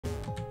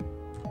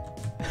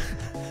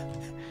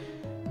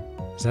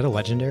Is that a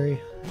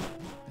legendary?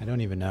 I don't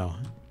even know.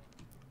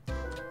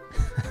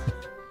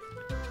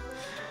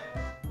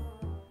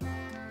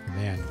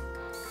 Man.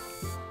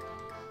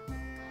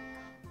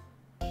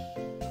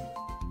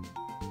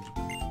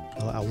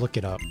 I'll look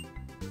it up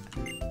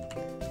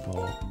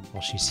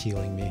while she's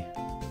healing me.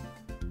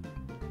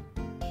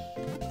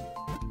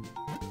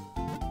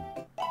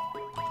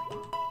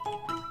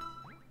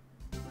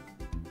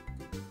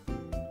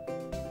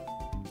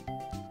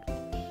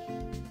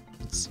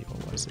 Let's see,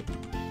 what was it?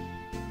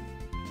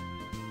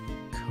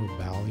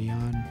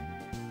 Cobalion.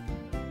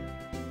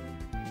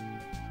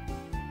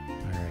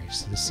 Alright,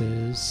 so this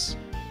is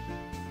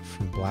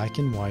from Black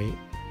and White.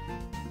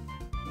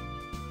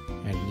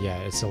 And yeah,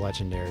 it's a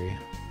legendary.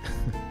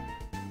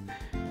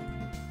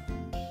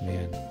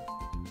 Man.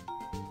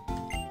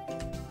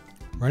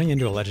 Running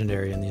into a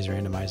legendary in these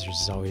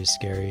randomizers is always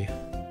scary.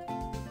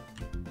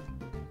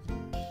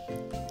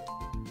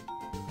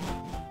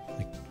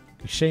 Like,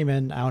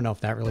 Shaymin, I don't know if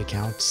that really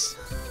counts.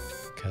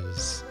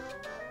 Because,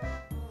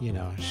 you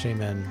know,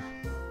 Shaymin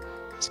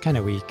is kind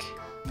of weak.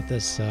 But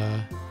this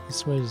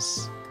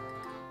was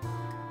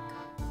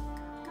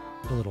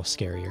a little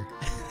scarier,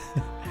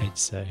 I'd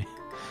say.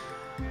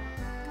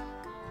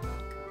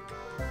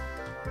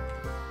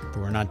 But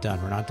we're not done.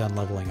 We're not done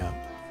leveling up.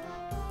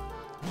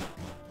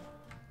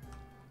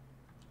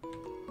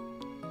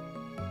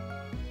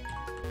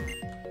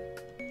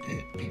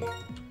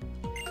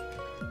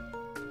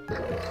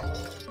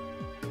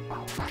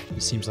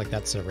 It seems like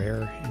that's a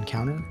rare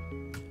encounter.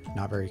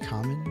 Not very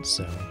common,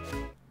 so...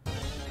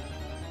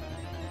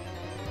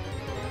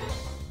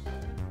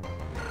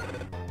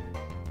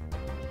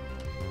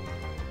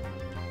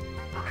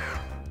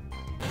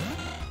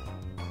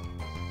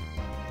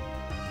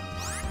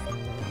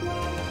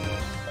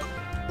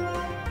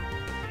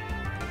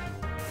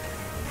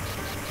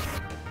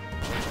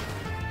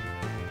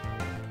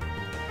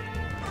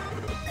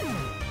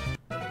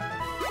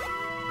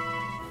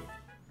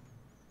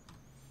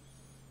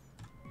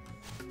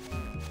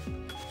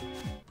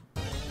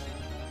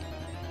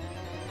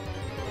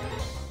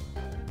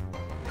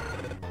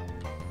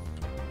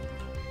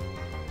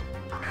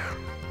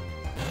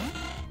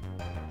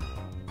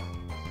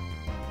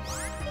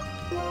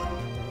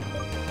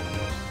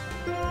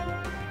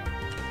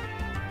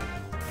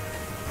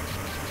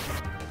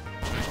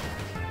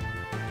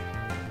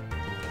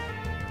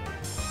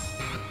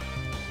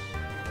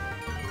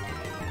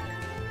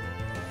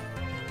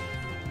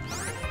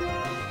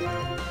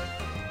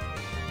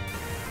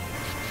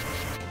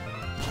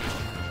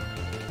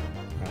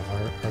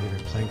 I've already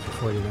been playing for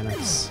 40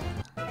 minutes.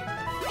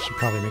 Should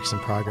probably make some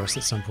progress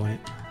at some point.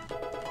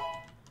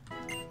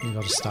 Maybe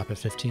I'll just stop at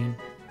 15.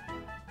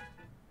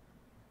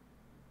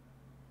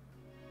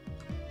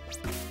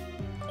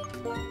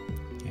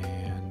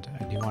 And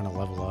I do want to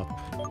level up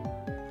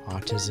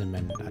Autism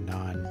and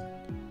Anon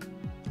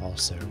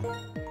also.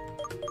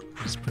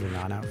 Just put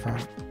Anon out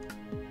front.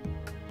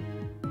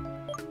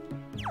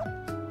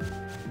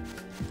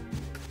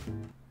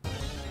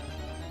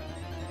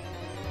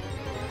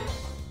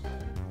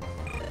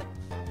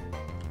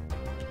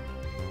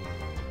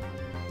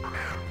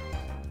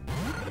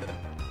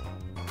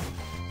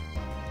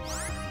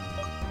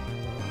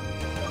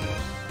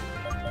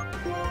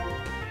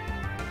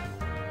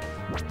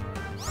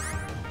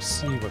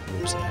 See what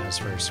moves it has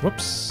first.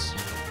 Whoops!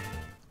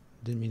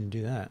 Didn't mean to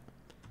do that.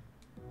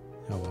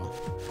 Oh well.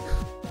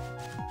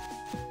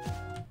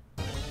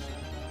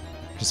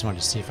 Just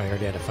wanted to see if I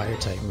already had a fire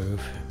type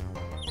move.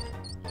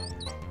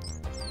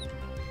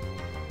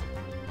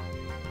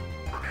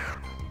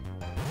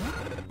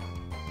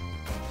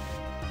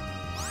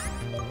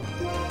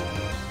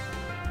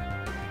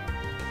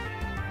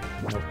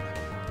 Nope.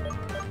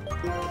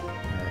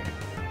 Alright.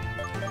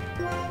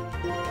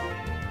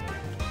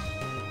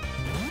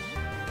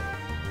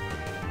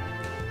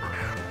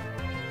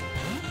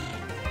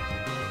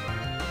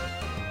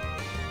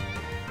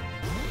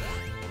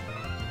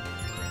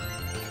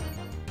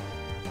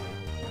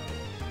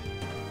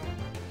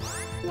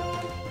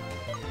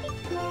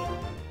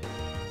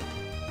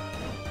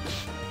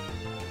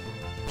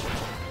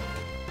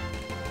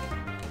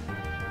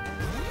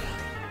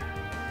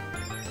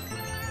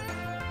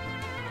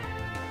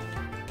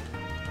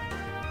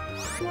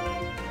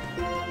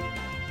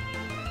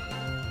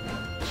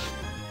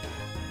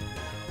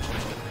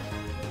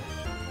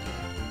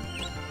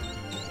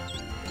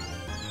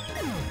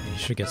 You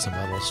should get some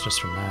levels just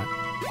from that.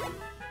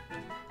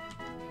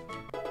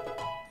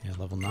 Yeah,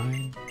 level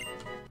 9,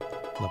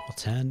 level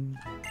 10,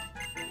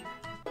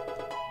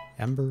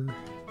 Ember.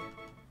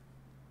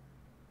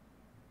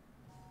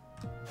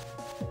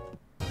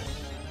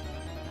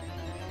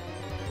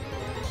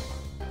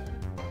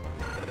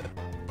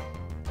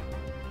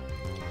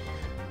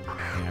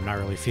 Yeah, I'm not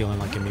really feeling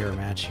like a mirror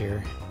match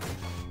here.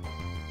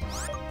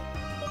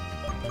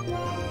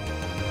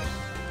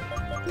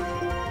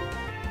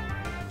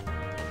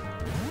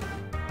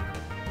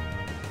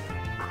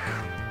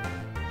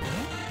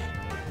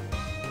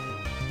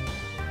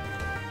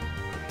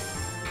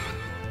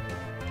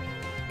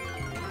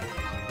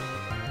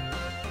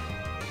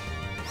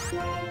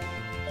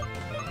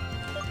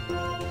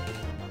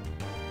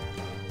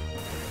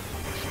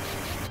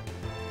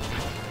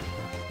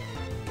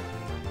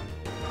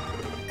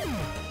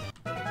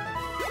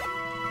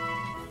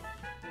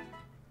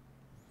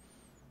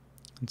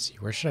 Let's see,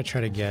 where should I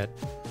try to get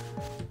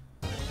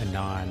an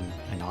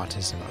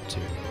autism up to?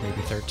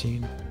 Maybe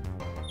 13?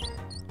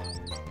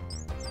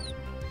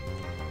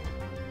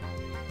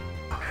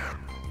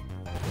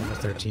 Level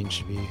 13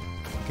 should be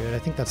good. I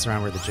think that's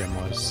around where the gym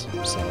was,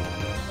 so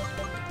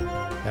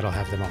that'll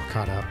have them all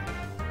caught up.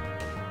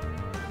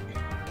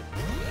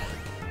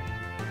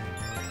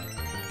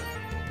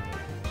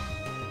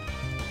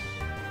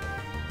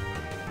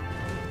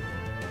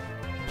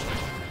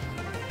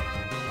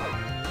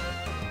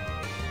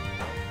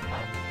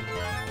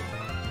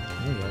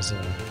 Oh, he has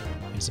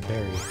a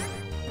berry.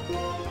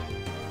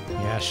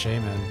 Yeah,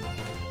 Shaymin.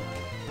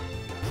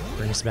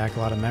 Brings back a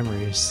lot of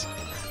memories.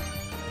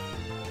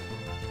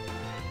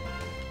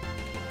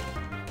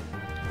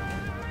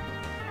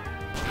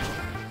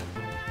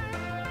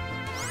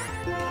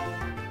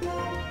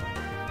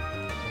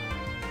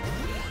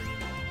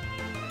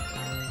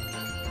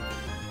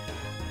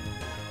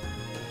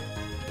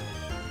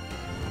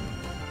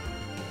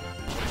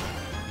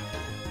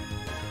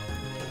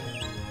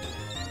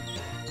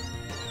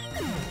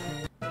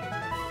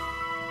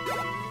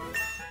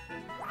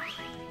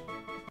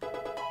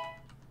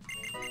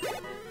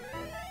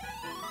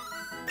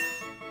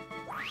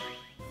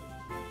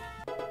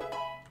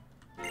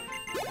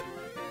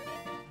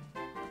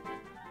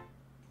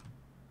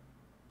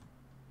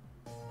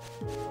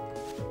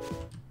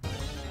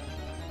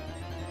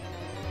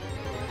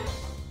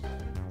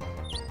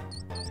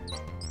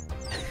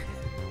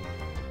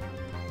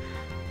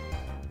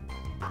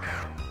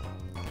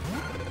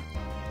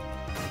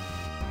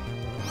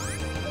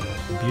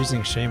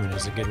 Abusing Shaymin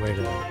is a good way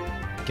to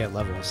get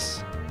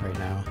levels right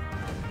now.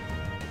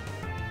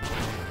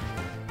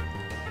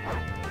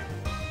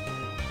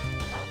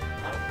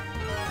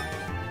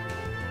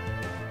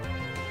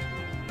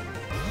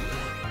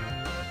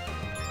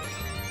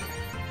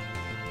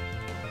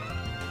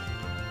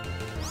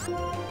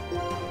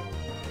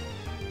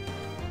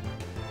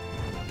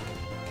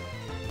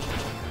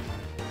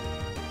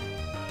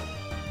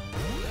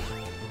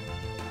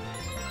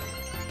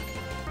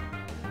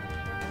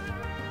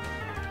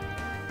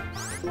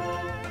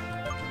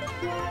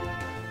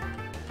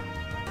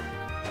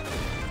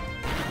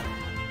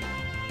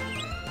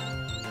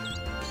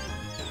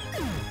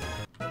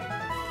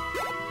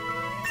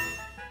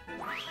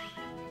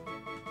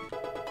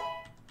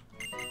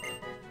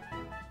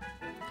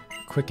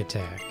 Quick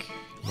attack,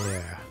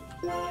 yeah.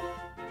 We'll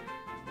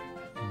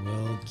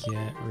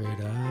get rid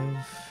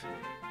of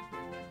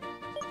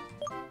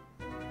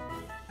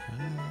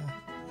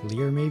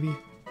Leer, maybe?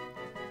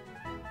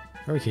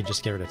 Or we could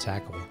just get rid of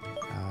Tackle.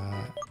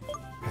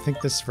 I think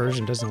this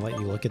version doesn't let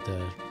you look at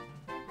the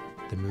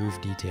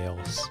move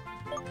details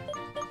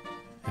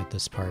at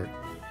this part,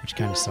 which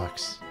kind of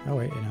sucks. Oh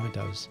wait, no, it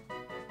does.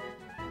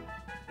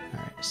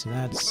 Alright, so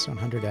that's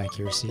 100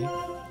 accuracy.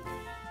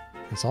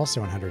 That's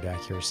also 100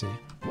 accuracy.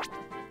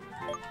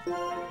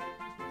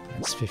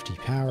 That's 50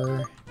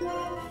 power.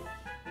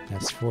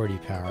 That's 40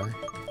 power.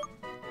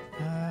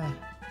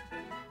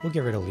 We'll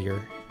get rid of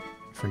Leer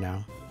for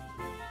now.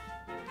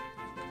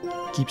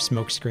 Keep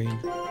Smokescreen.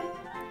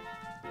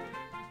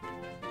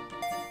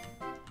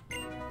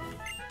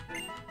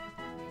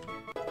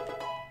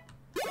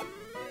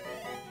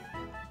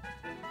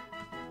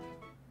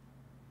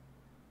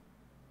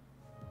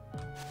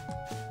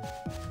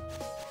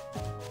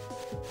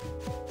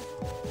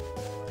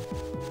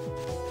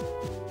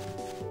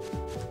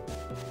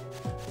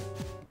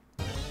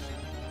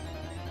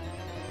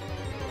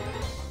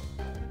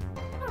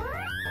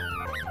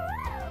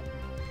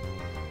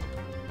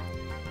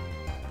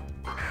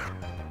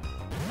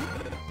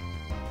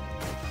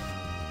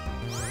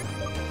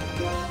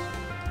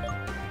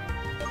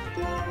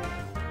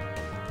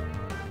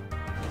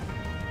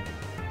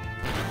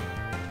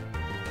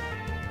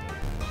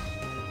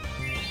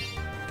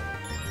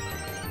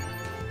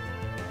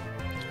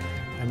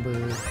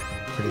 Ember,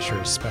 pretty sure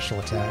is special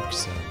attack,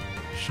 so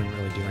shouldn't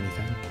really do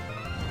anything.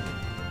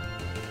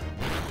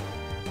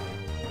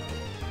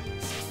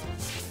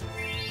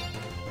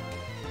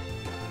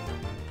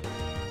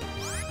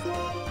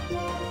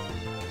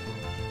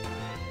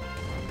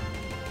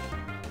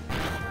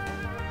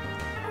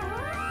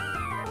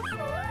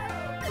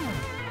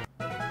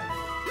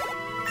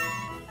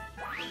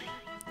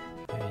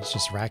 Yeah, he's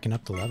just racking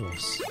up the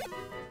levels.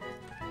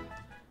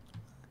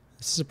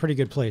 This is a pretty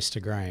good place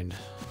to grind.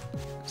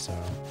 So,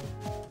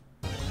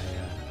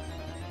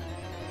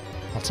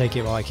 I'll take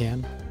it while I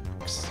can,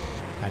 'cause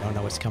I don't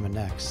know what's coming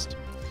next.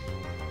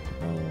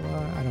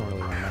 Well, I don't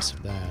really want to mess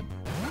with that.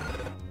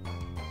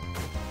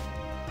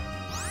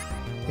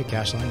 Hey,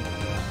 Cashline.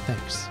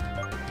 Thanks.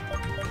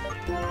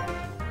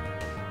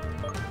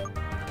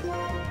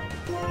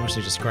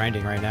 Mostly just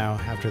grinding right now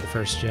after the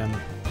first gym.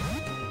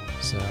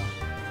 So,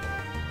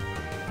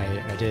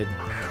 I did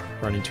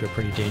run into a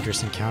pretty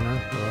dangerous encounter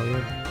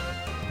earlier,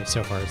 but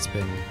so far it's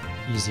been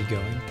easy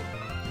going.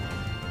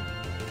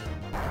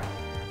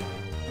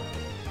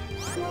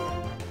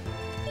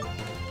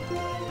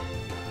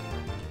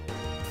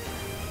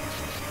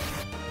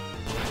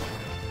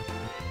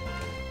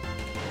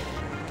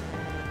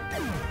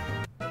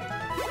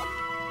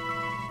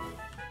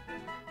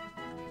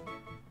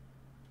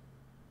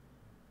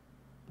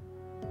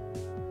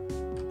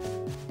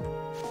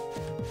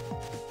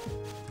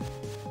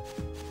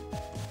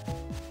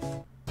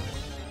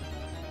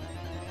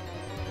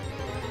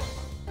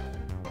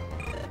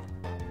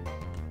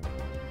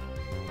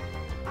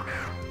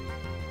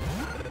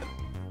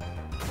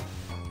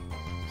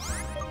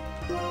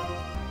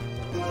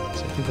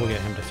 think we'll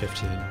get him to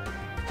 15.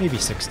 Maybe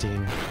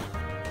 16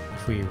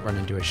 if we run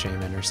into a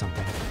Shaymin or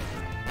something.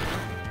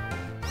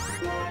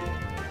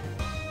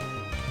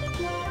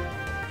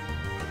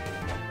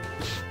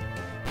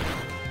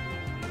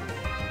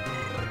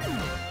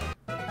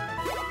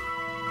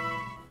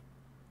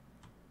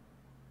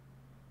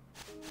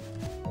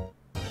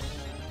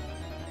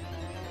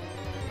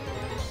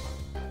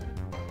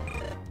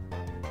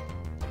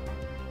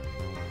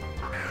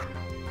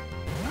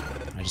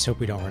 I just hope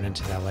we don't run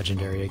into that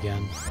legendary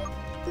again.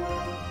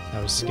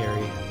 That was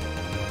scary.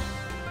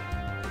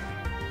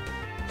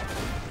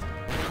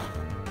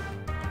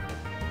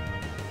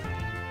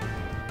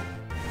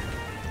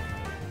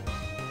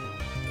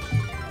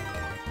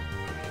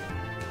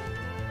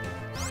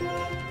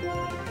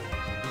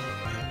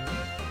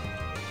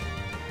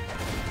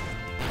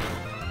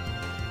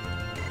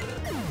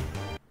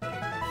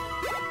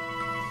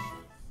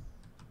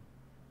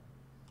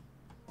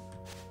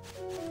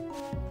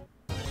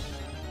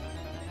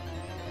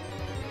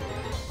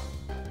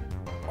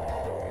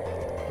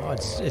 Oh,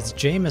 it's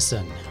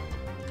Jameson.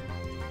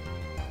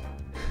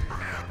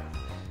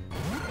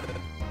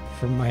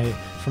 From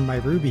my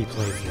Ruby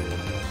playthrough.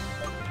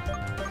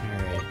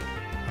 Alright.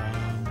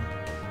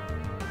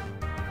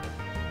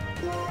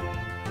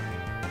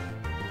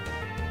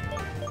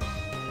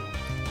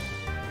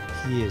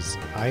 He is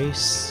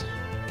ice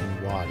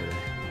and water.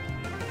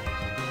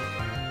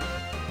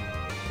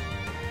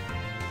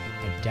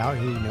 I doubt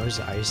he knows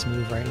the ice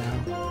move right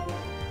now.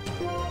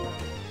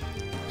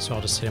 So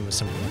I'll just hit him with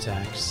some of the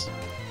attacks.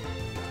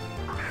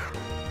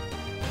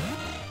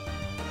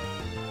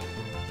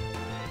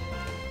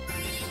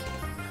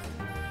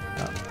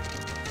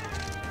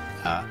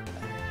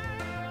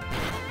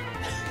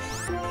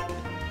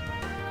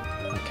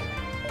 Okay,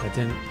 that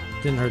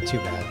didn't hurt too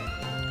bad.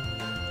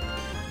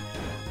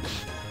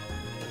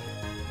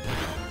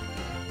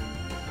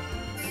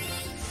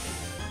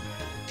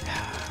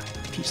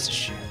 Piece of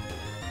shit.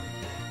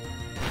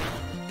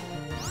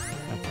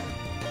 Okay.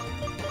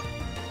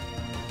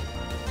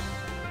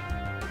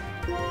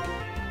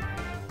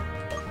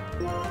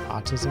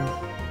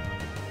 Autism?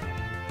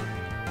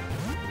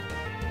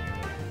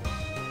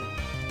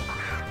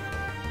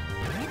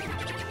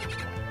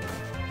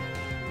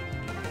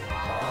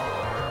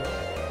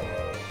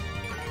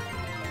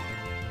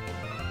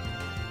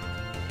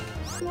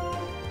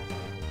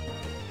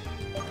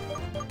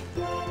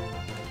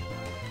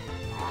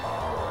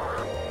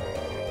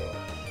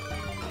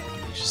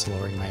 Just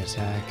lowering my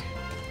attack.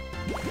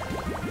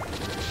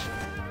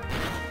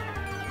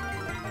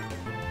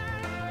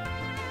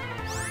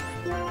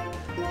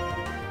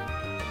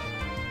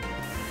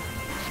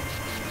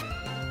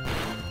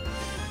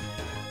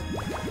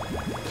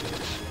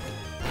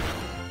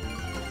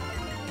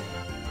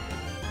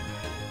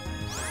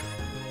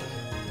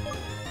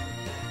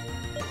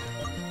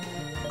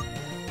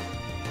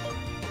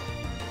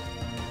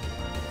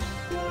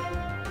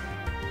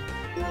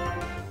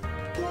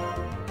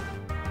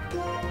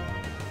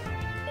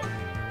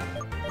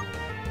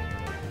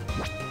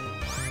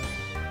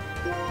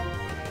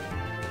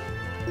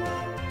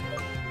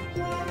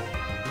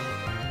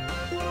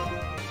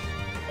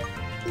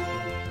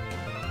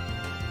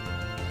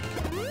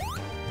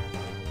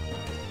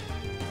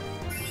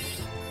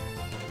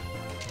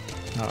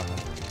 Uh-oh.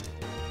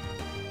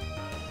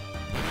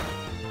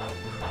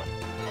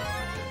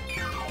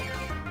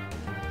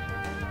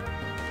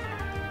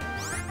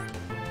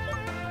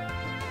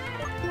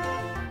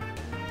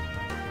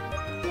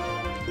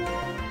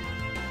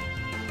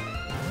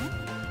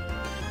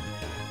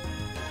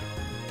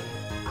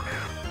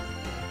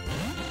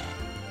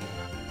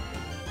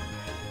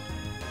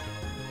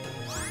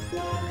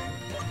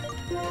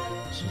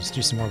 So let's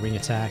do some more wing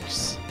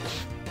attacks.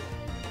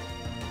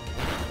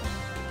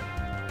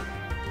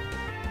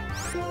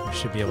 We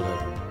should be able to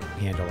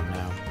handle him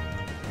now.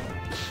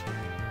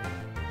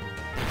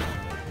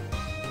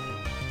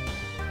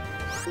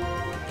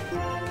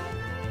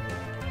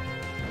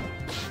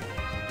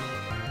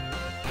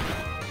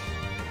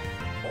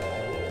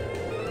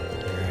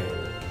 Alright,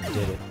 we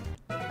did it.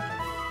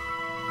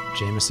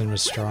 Jameson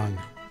was strong.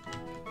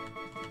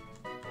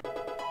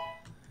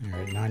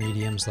 Alright,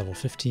 non-EDM's level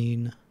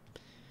 15,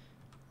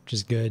 which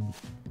is good.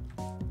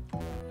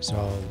 So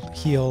I'll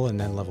heal and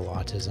then level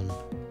Autism.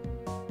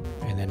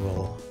 And then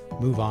we'll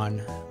move on.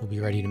 We'll be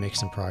ready to make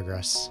some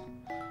progress.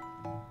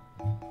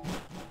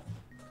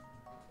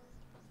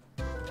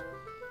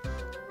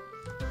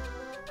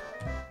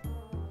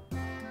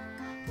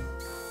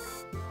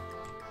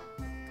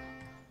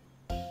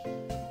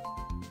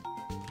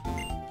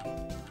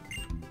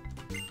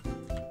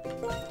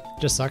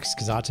 Just sucks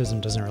because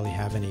Autism doesn't really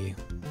have any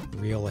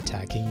real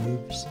attacking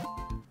moves.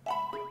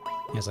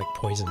 He has like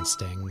Poison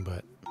Sting,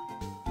 but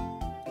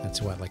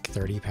that's what, like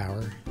 30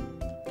 power?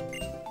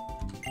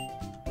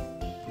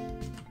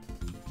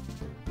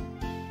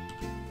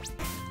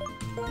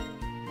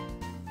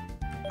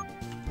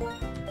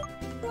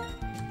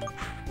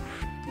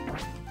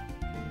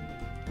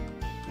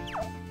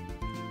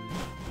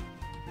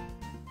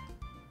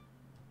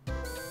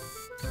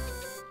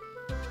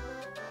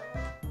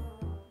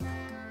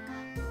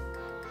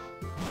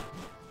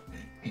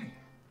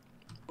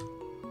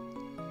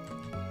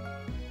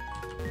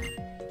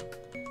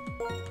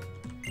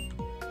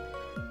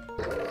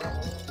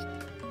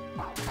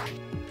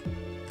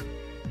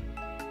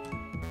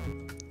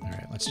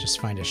 Let's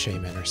just find a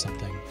Shaymin or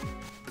something.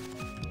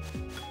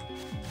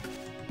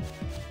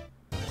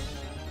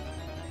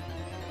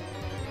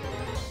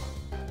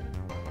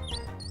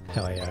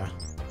 Hell yeah.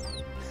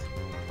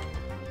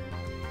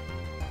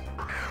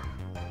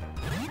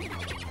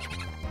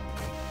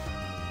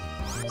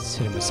 Let's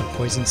hit him with some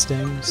poison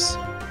stings.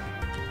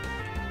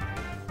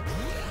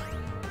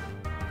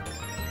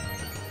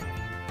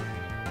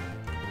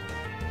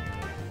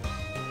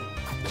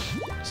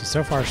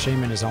 So far,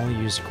 Shaymin has only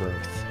used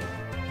growth.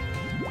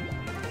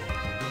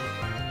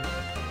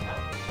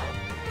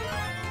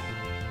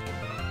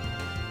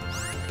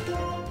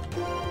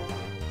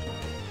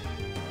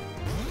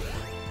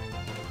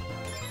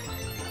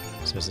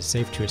 So is it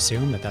safe to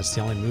assume that that's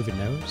the only move it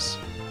knows?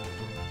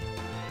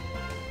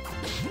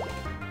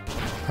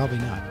 Probably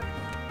not.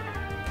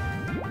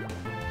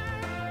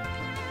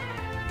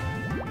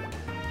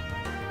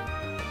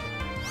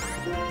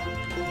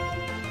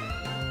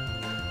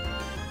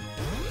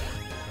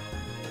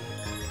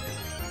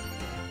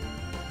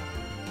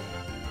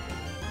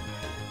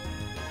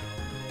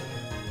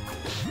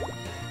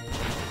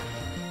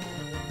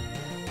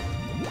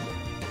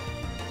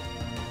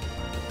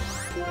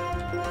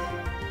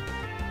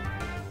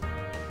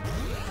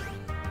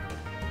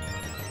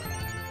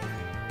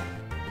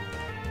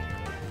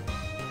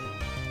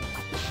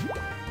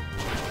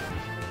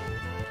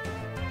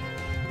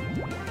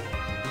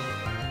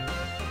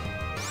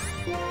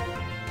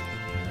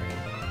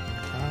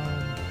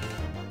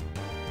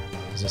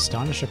 Is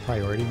Astonish a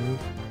priority move?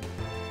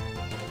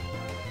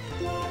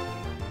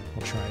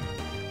 We'll try it.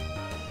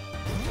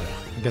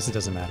 I guess it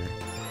doesn't matter.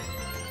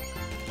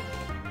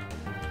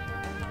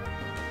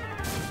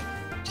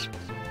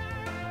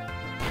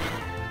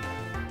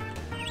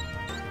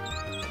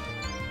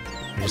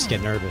 I just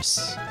get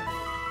nervous.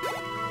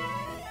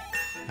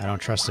 I don't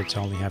trust it to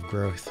only have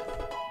growth.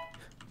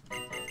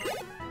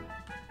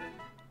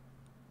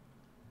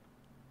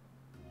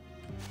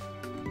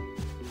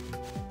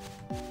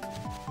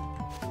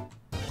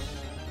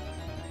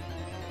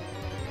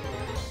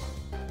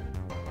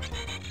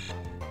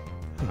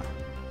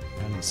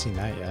 Seen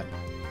that yet.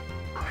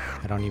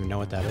 I don't even know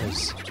what that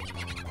is.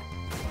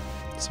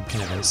 Some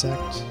kind of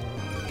insect?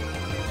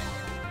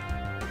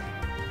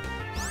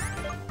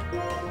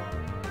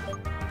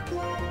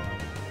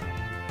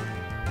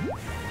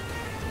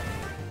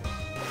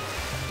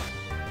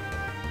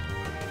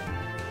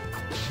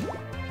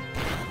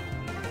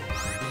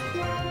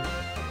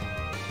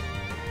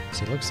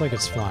 See, it looks like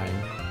it's flying,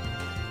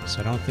 so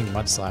I don't think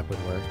Mud Slap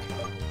would work.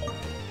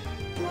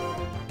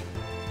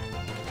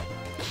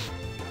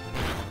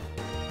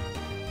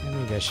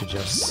 Maybe I should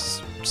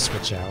just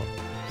switch out.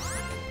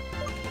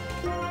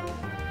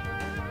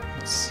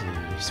 Let's see.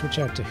 Switch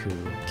out to who?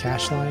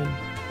 Cash Line?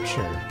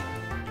 Sure.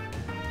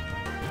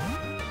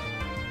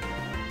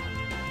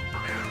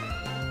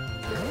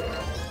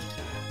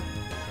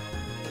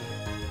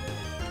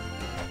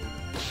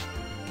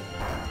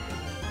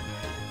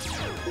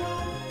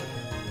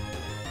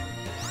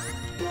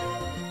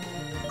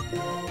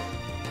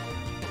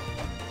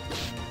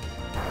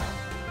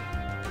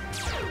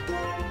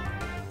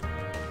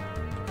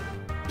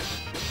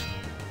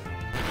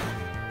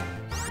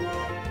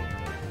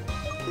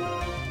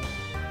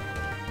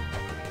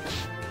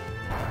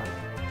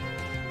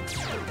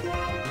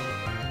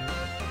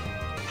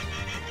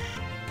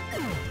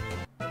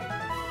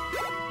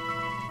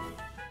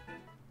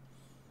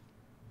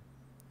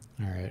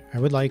 Alright, I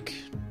would like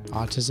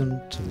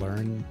Autism to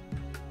learn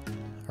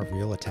a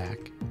real attack,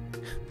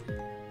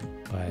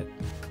 but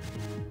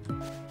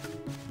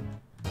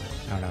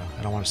I don't know,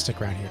 I don't want to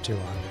stick around here too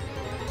long.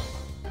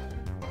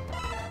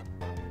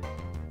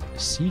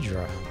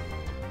 Seadra.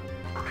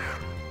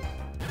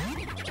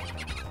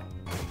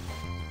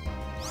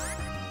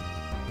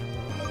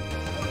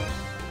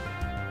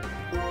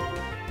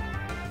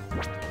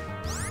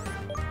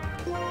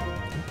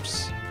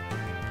 Oops.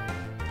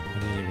 I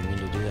didn't even mean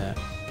to do that.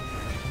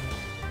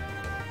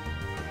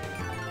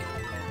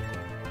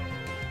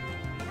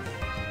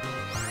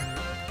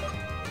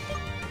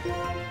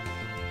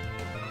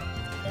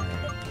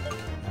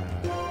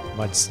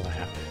 Mud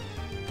Slap.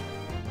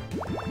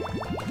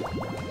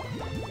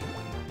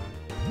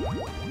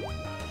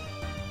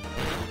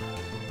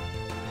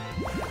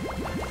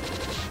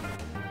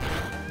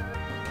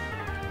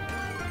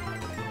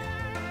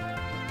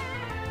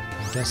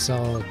 I guess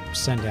I'll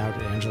send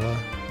out Angela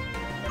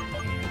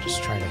and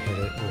just try to hit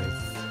it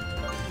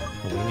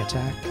with a wing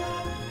attack.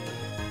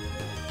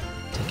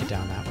 Take it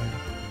down that way.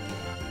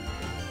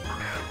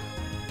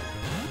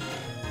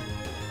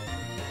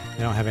 I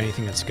don't have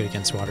anything that's good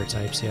against water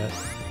types yet.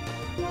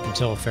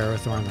 Until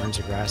Ferrothorn learns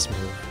a grass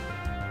move,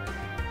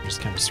 I'm just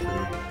kind of screwed.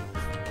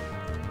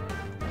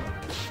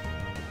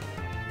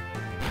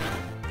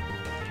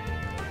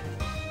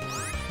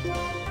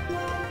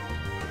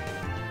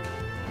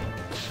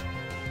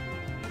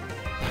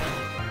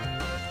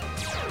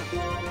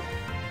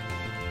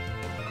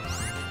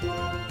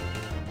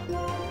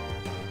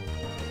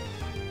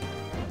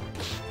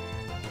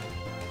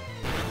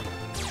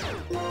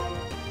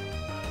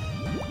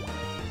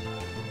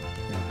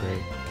 Oh,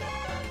 great.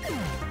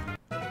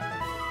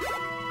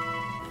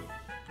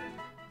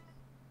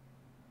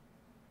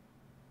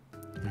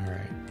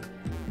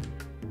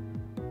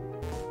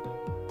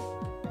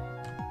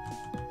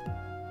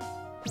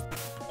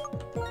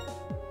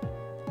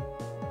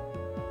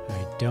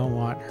 don't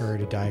want her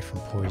to die from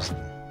poison.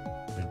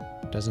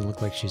 But it doesn't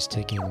look like she's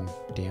taking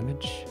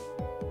damage.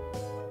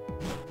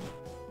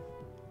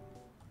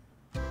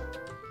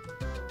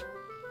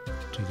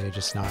 Do they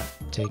just not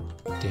take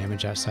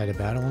damage outside of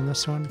battle in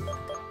this one?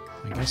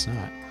 I guess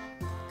not.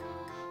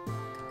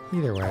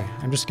 Either way,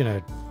 I'm just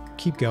gonna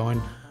keep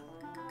going.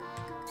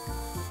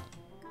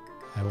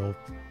 I will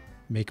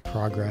make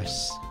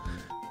progress,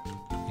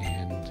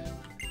 and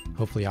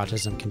hopefully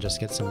Autism can just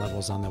get some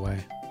levels on the way.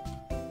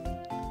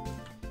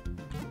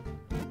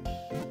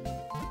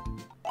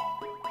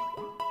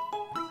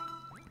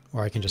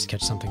 Or I can just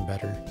catch something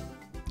better.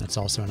 That's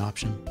also an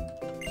option.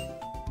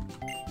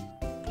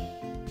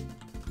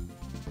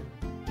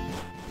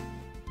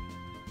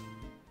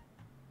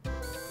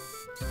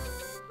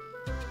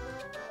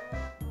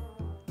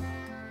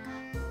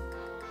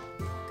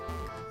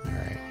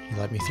 Alright, you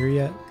let me through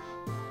yet?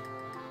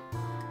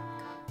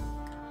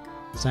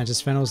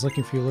 Scientist Fennel was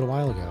looking for you a little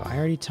while ago. I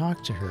already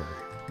talked to her.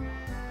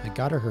 I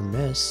got her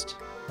mist.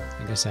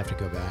 I guess I have to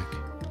go back.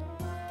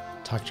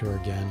 Talk to her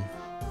again.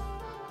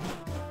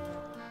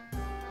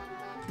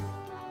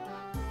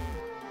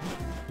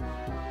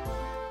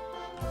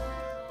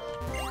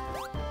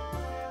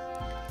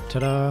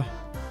 Ta-da!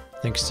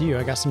 Thanks to you,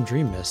 I got some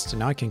Dream Mist, and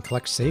now I can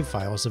collect save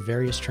files of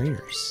various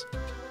trainers.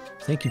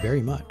 Thank you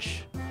very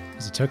much.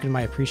 As a token of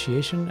my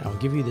appreciation, I'll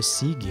give you the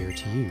C Gear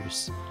to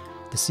use.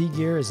 The C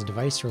Gear is a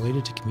device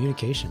related to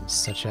communications,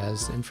 such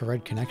as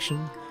infrared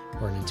connection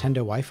or a Nintendo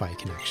Wi-Fi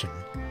connection.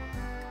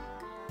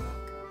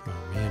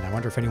 Oh man, I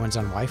wonder if anyone's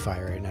on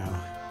Wi-Fi right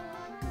now.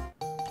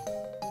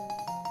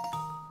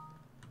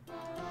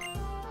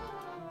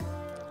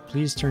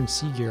 Please turn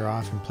C Gear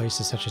off in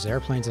places such as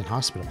airplanes and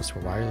hospitals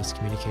where wireless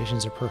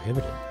communications are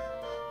prohibited.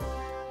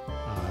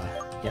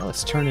 Yeah,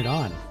 let's turn it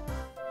on.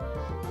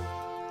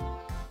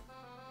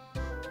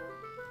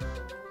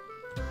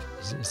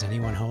 Is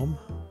anyone home?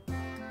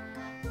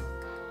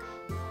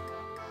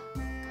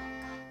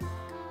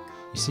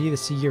 You see the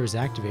C Gear is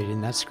activated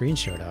and that screen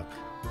showed up.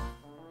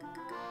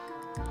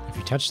 If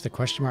you touch the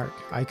question mark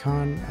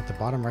icon at the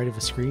bottom right of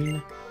the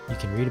screen, you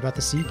can read about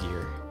the C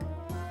Gear.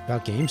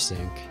 About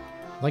GameSync,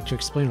 I'd like to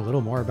explain a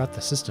little more about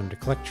the system to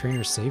collect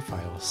trainers' save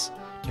files.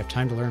 Do you have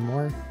time to learn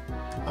more?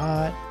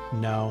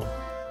 No.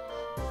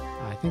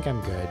 I think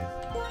I'm good.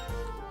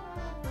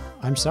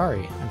 I'm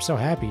sorry. I'm so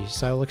happy,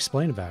 so I'll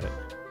explain about it.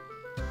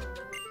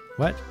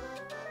 What?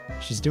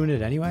 She's doing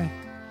it anyway?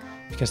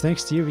 Because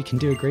thanks to you, we can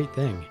do a great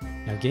thing.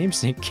 Now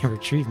GameSync can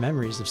retrieve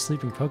memories of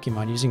sleeping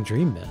Pokemon using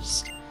Dream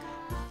Mist.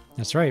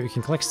 That's right, we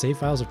can collect save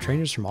files of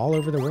trainers from all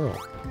over the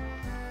world.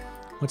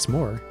 What's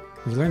more,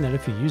 we learned that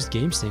if you use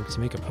GameSync to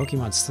make a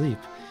Pokemon sleep,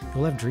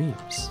 you'll have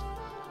dreams.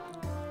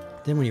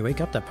 Then when you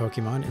wake up that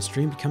Pokemon, its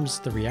dream becomes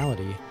the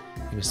reality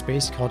in a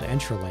space called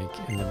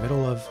Entralink in the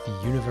middle of the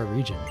Unova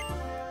region.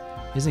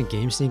 Isn't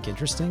GameSync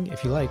interesting?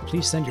 If you like,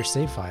 please send your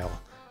save file.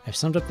 I've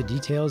summed up the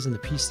details in the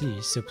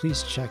PC, so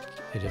please check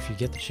it if you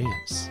get the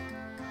chance.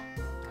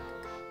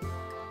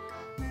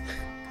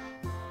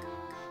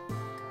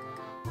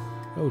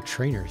 Oh,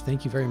 trainer,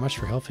 thank you very much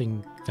for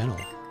helping Fennel.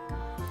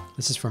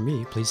 This is from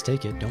me, please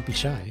take it, don't be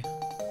shy.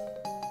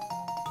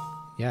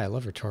 Yeah, I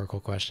love rhetorical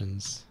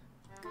questions.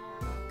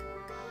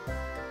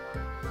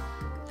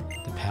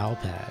 The Pal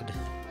Pad.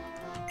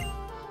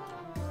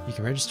 You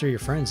can register your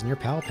friends in your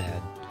Pal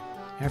Pad.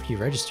 After you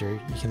register,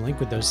 you can link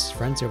with those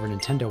friends over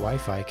Nintendo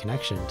Wi-Fi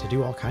connection to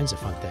do all kinds of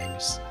fun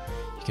things.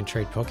 You can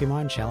trade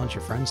Pokemon, challenge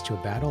your friends to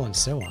a battle, and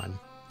so on.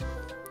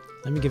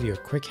 Let me give you a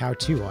quick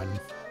how-to on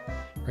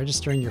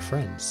registering your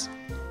friends.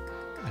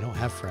 I don't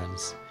have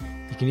friends.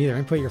 You can either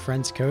input your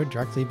friend's code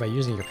directly by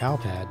using your Pal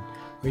Pad,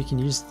 or you can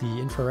use the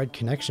infrared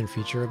connection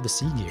feature of the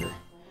C Gear.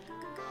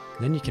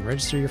 Then you can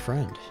register your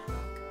friend.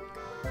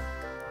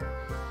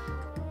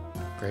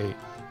 Great.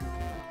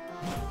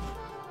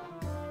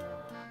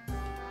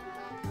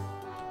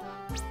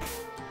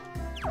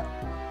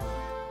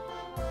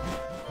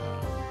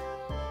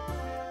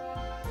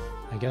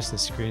 I guess the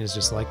screen is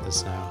just like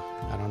this now.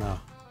 I don't know.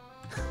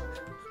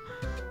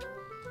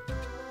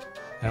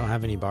 I don't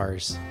have any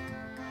bars.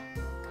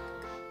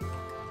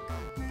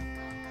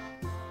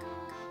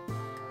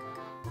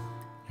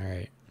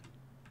 Alright.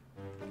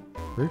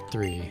 Route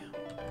 3.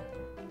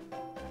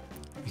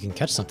 We can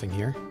catch something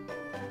here.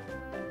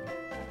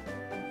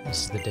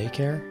 This is the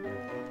daycare.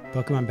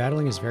 Pokemon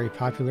battling is very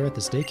popular at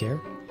this daycare.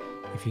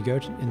 If you go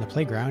in the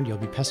playground, you'll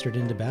be pestered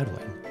into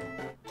battling.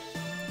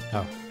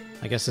 Oh,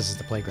 I guess this is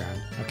the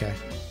playground. Okay.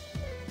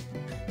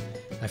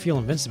 I feel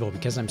invincible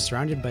because I'm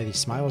surrounded by the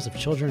smiles of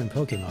children and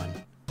Pokemon.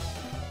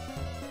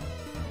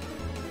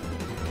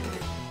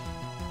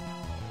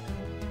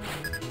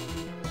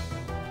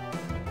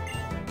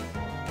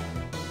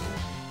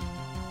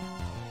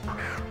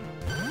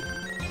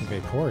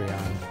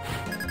 Vaporeon.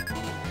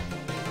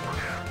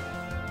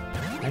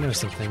 I know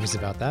some things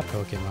about that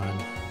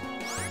Pokemon.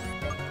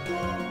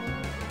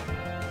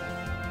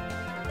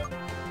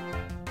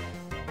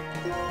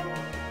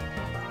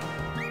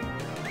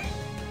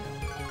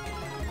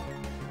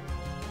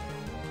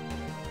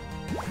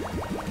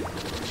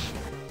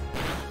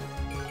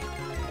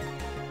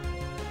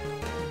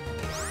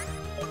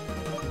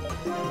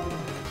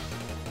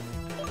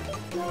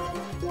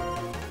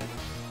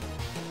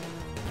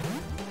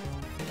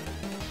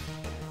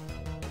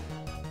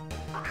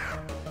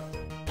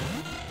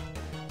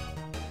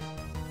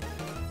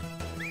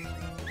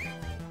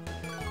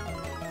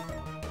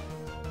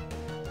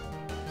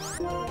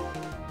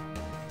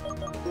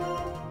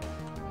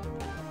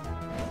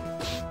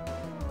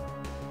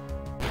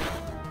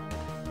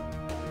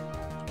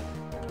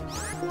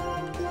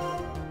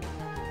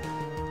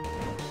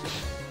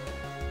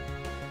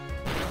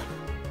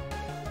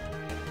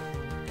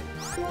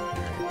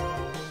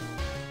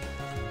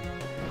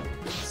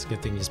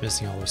 Good thing he's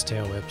missing all those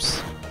tail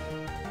whips.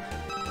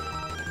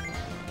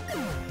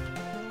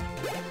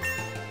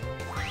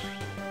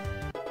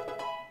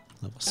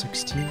 Level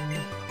 16.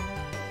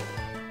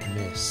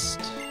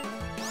 Mist.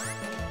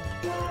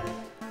 I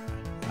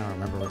don't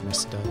remember what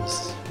mist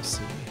does. Let's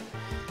see.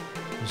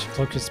 You should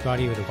cloak its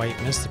body with a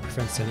white mist that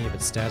prevents any of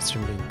its stats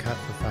from being cut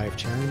for 5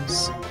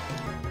 turns.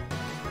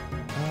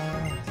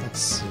 Let's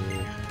see.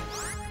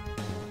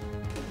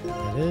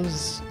 That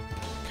is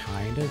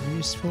kind of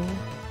useful,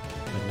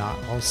 but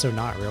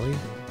not really.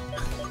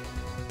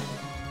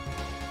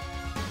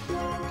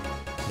 Yeah,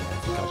 I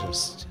think I'll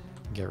just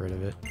get rid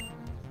of it,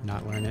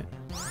 not learn it.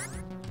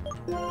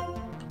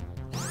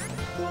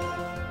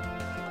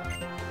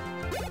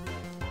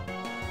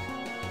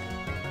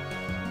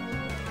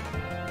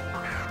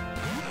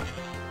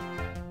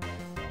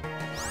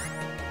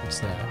 What's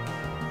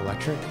that?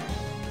 Electric?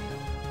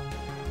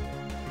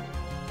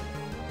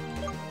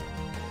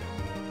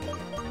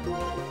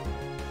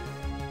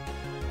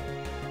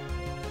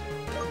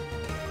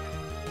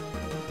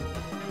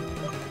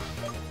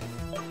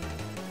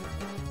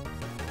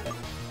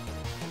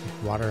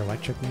 Water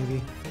electric, maybe,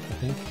 I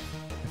think,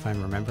 if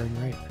I'm remembering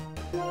right.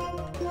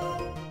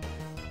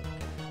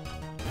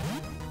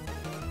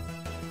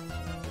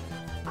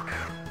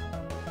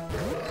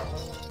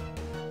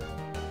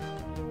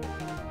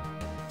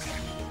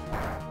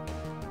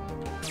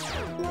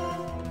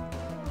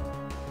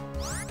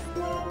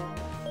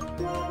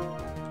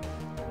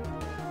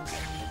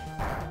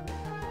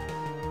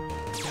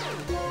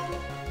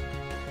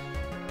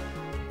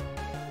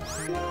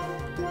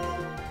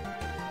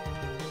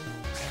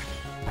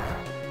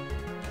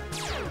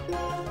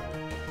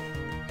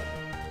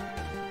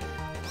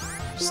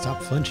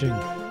 Stop flinching.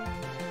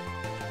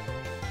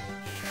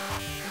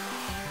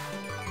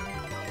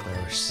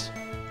 Gross.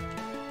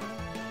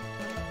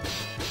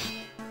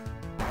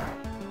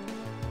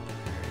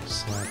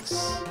 So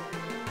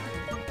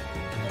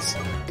that's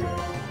not good.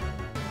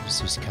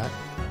 Just use cut.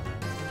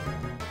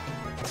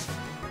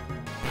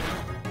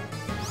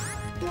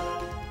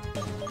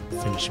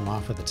 Finish him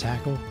off with a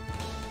tackle.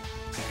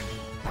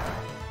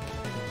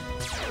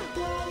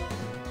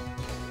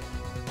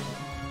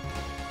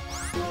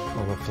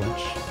 Or we'll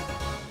flinch.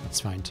 That's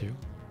fine too.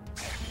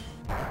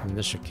 And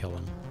this should kill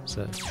him,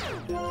 so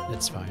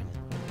it's fine.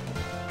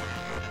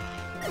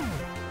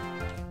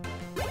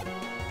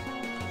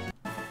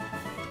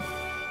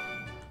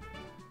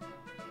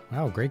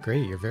 Wow, great,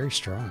 you're very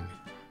strong.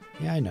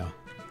 Yeah, I know.